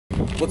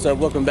What's up?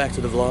 Welcome back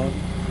to the vlog.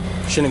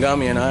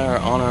 Shinigami and I are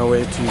on our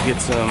way to get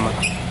some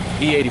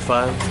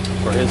E85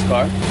 for his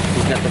car.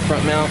 He's got the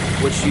front mount,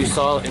 which you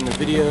saw in the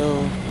video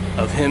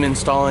of him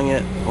installing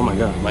it. Oh my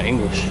god, my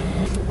English.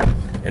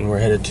 And we're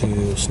headed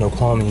to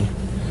Snoqualmie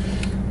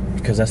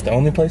because that's the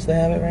only place they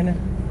have it right now.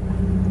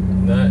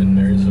 That in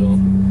Marysville.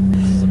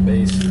 This is the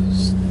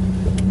bases.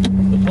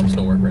 The pumps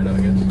don't work right now,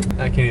 I guess.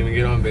 I can't even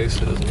get on base,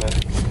 so it doesn't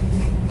matter.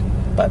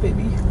 Bye,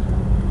 baby.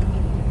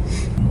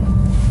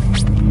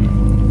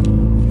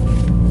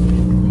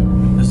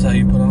 This is how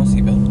you put on a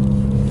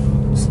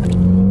seatbelt. So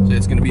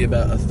it's gonna be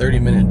about a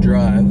 30-minute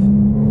drive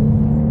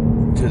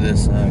to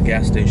this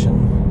gas station.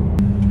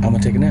 I'm gonna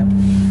take a nap.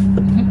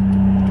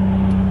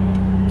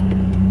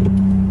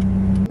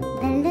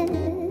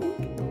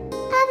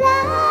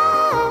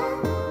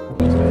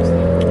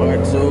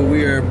 Alright, so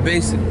we are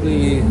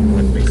basically,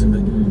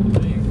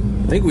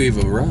 I think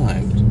we've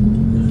arrived.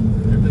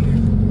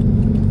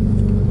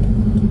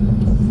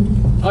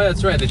 Oh,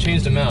 that's right, they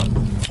changed them out.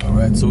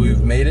 Alright, so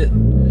we've made it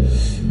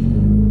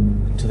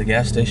to the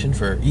gas station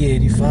for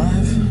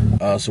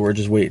E85. So we're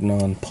just waiting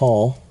on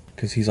Paul,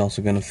 because he's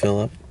also going to fill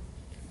up.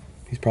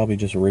 He's probably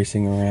just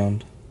racing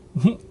around,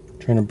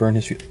 trying to burn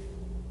his fuel.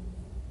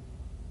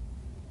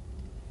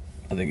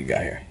 I think he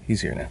got here. He's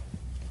here now.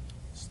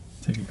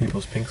 Taking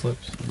people's pink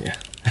slips? Yeah.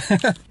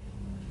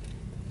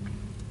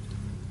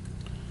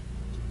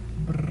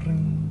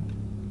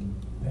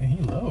 Hey,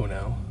 he low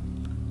now.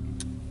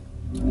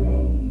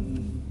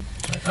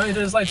 Oh, he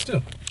did his lights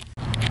too.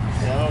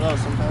 Yeah, I don't know.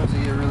 Sometimes they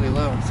get really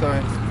low.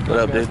 Sorry. What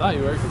up, dude? I thought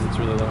you were because it's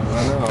really low.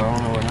 I know. I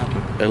don't know what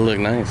happened. It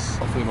looked nice.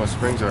 Hopefully my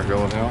springs aren't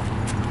going out.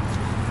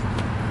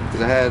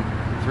 Because I had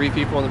 3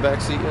 people in the back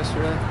seat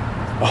yesterday.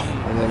 Oh.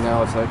 And then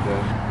now it's like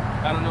that.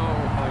 I don't know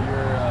how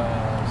your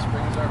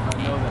springs are, but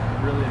I know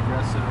that really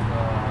aggressive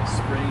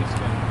springs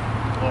can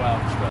blow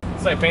out stuff.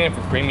 It's like paying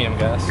for premium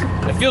gas.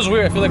 It feels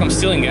weird. I feel like I'm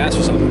stealing gas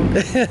or something.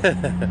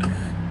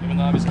 Even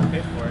though obviously I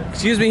paid for it.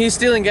 Excuse me, he's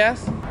stealing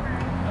gas?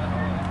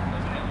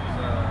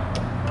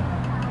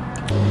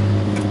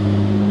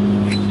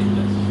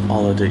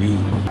 All of the E.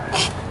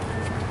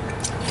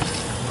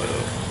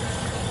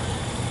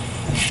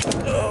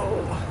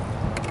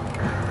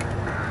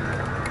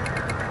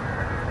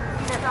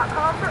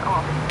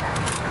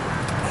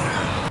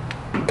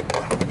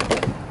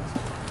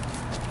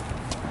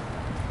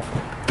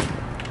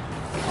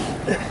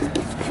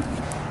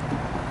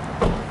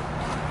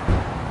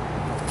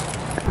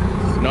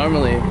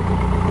 Normally,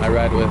 I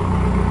ride with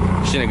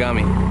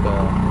Shinigami,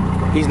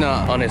 but he's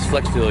not on his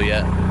flex fuel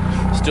yet.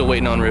 Still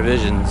waiting on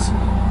revisions.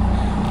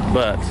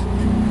 But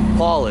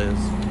Paul is.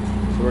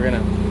 So we're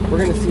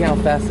gonna see how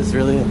fast this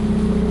really is.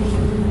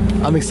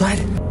 I'm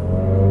excited.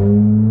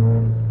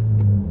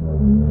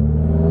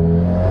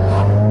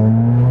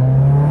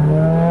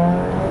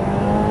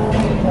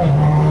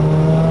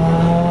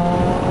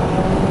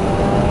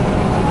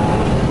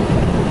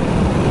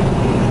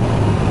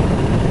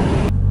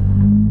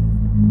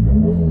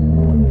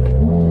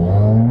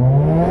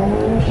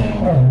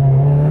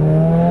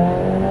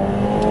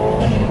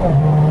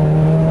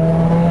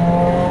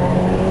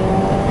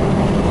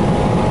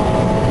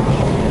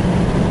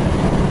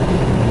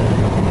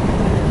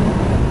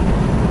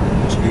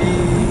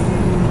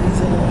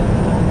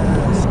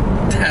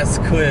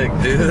 Quick,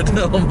 dude.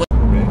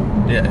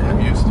 Yeah, I'm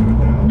used to it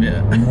now.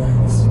 yeah.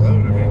 It's slow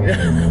to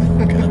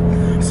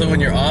me. So when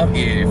you're off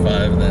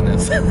E85, then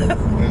it's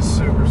It's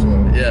super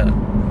slow. yeah.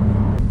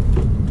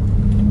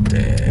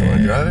 You want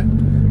to drive it?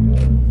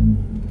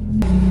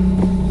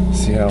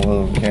 See how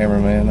little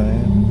cameraman I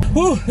am?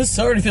 Whew, this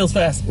already feels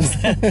fast.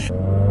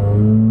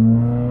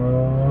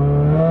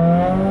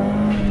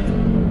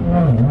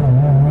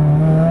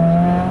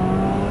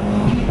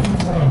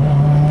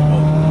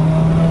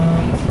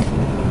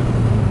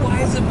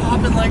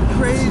 Like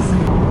crazy.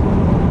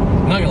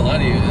 I'm not gonna lie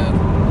to you,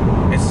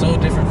 it's so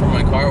different from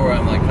my car where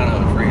I'm like kind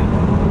of afraid.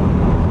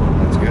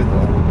 That's good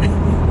though.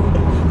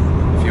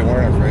 If you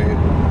weren't afraid,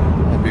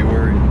 I'd be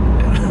worried.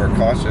 Yeah. Or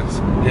cautious.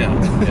 Yeah,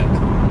 yeah.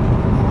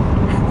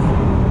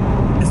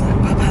 It's like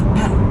pop, pop,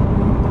 pop.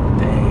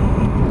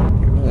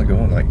 Dang. You're only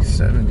going like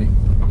 70.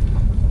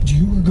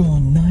 You were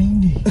going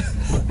 90.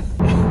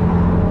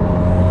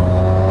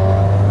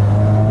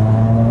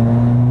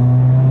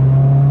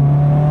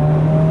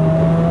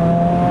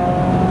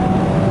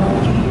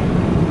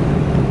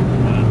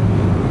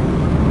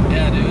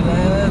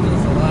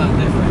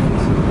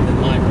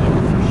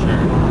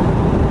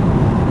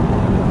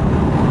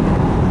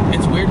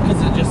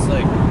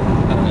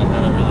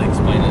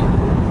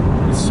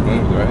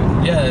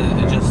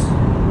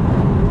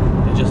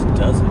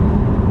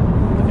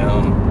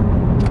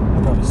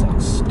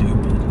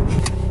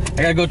 I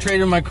gotta go trade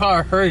in my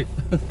car, hurry.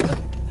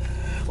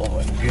 Oh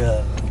my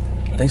god.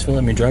 Thanks for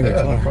letting me drive your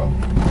car. No problem.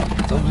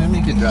 I told him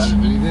he could drive it,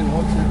 but he didn't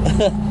want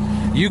to.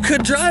 You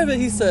could drive it,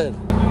 he said.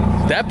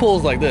 That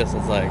pulls like this.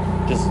 It's like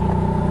just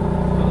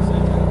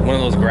one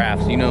of those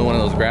graphs. You know, one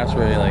of those graphs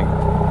where you're like,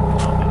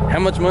 how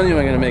much money am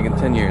I gonna make in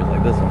 10 years?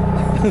 Like this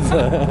one.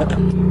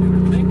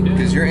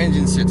 Because your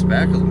engine sits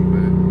back a little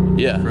bit.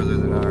 Yeah. Further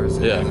than ours.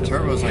 cars. Yeah. And the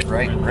turbo's like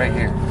right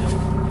here.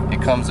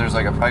 It comes, there's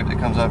like a pipe that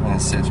comes up and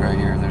it sits right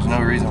here. There's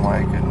no reason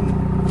why it couldn't.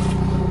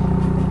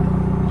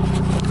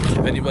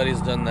 If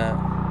anybody's done that,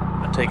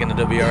 taking the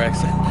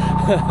WRX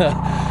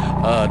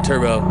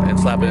turbo and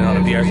slapping it on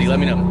a VRZ, let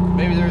me know.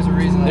 Maybe there's a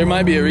reason. There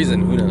might be a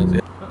reason. Who knows? Yeah.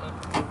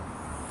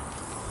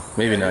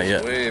 Maybe not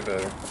yet. Way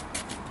better.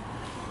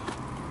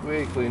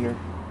 Way cleaner.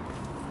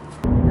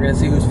 We're gonna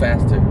see who's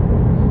faster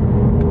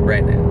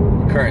right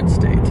now. Current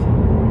state.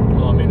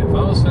 Well, I mean, if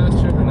I was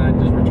faster, then I'd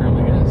just return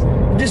the gas.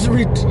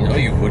 No,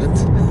 you wouldn't.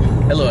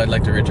 Hello, I'd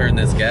like to return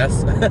this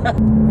gas. So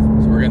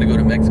we're gonna go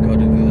to Mexico to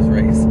do this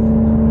race.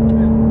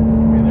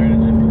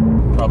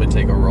 Probably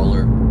take a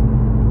roller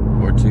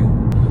or two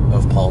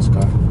of Paul's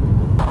car.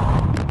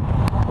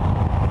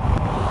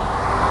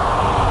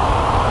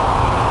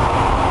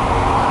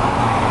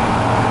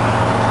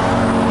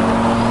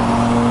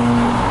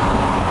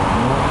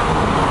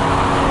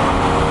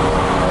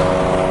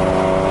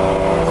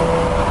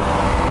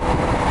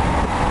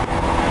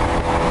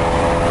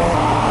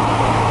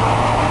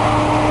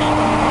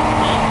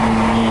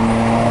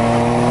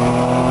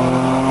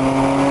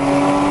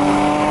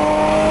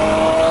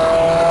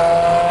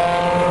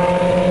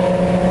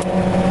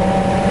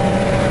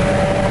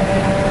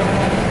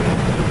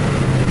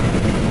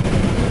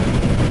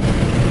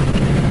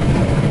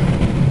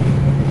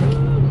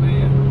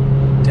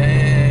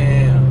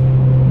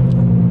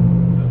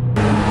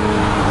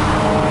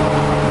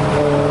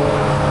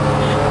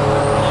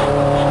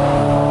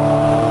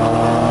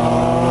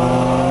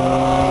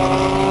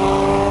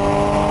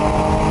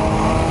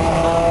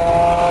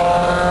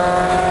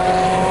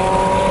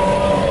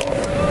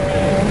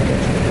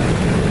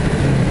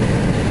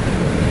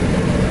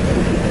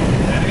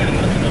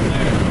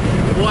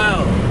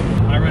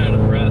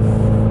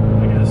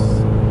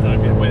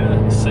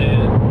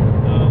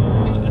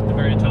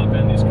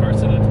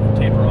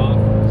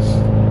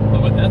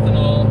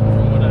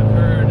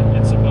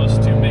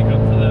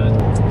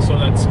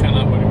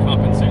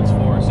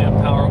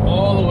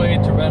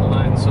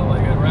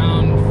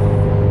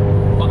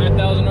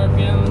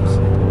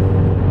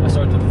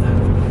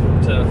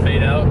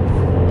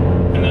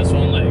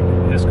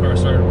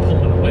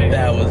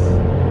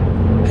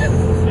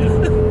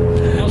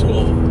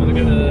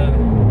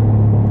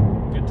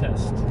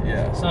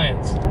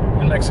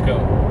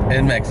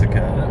 In Mexico.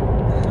 Yeah.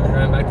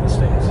 Right back to the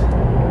States.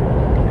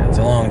 Yeah, it's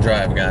a long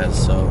drive,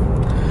 guys, so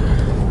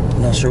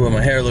I'm not sure what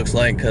my hair looks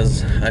like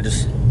because I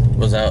just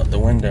was out the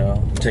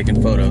window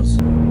taking photos.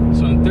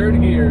 So in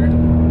third gear,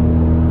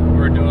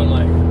 we're doing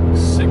like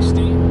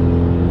 60.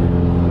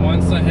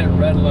 Once I hit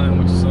red line,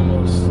 which is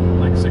almost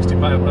like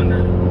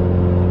 6,500,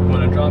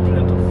 when I dropped it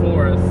into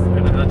fourth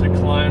and I had to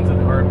climb to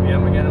the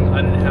RPM again,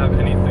 I didn't have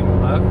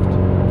anything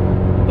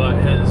left. But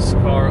his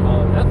car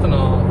on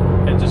ethanol,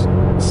 it just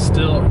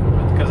still,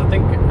 because I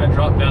think I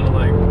dropped down to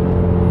like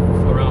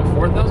around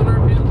 4,000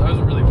 RPMs. I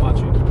wasn't really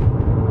watching,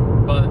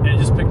 but it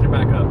just picked it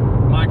back up.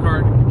 My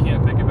car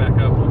can't pick it back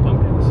up with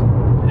pump gas.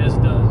 His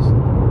does,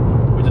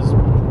 which is,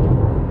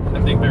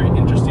 I think, very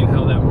interesting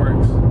how that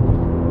works.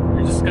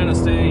 You're just kind of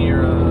staying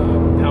your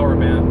power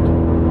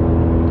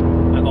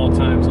band at all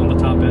times on the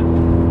top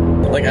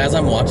end. Like as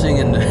I'm watching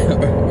and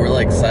we're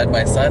like side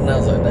by side, and I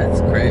was like,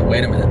 that's great.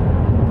 Wait a minute.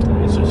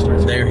 It just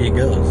starts. There he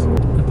goes.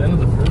 At the end of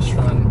the first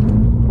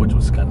run, which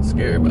was kind of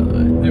scary, by the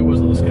way. it was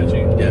a little sketchy.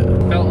 Yeah.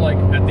 Felt like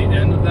at the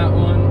end of that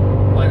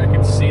one, like I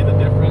could see the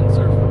difference,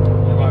 or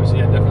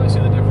obviously I definitely see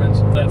the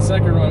difference. That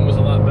second run was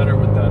a lot better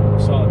with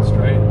that solid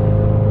straight.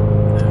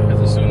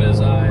 Because as soon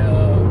as I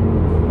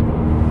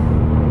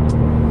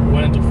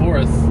went into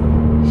fourth,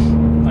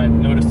 I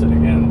noticed it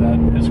again that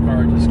his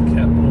car just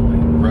kept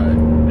pulling. Right.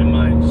 And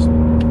mine just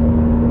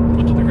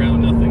put to the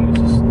ground, nothing. It's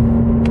just,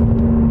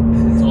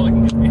 that's all I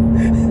can give me.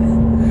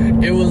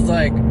 It was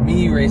like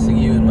me racing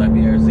you in my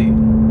BRZ.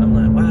 I'm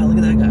like, wow, look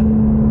at that guy.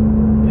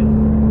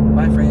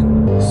 Bye,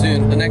 friend.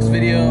 Soon, the next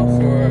video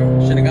for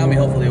Shinigami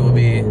hopefully will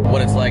be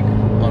what it's like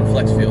on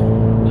flex fuel.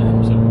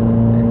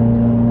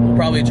 We'll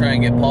probably try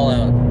and get Paul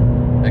out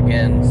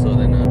again so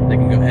then they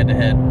can go head to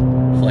head,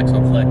 flex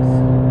on flex.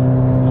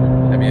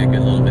 That'd be a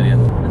good little video.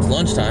 It's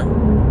lunchtime,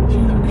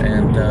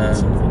 and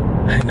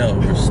I know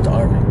we're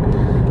starving.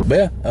 But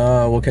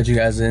yeah, we'll catch you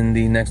guys in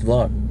the next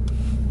vlog.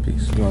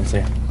 Peace. You want to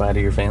say bye to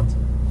your fans?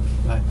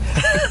 Bye.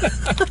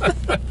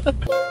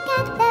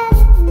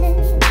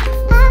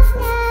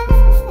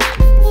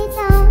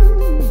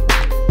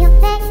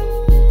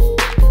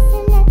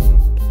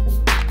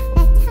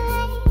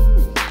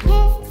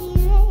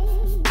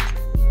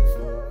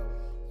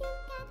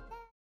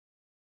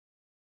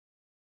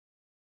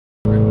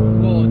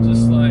 Well,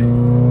 just like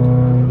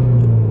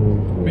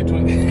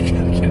between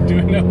I can't do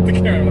it now with the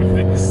camera in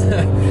my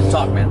face.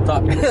 Talk, man,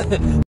 talk.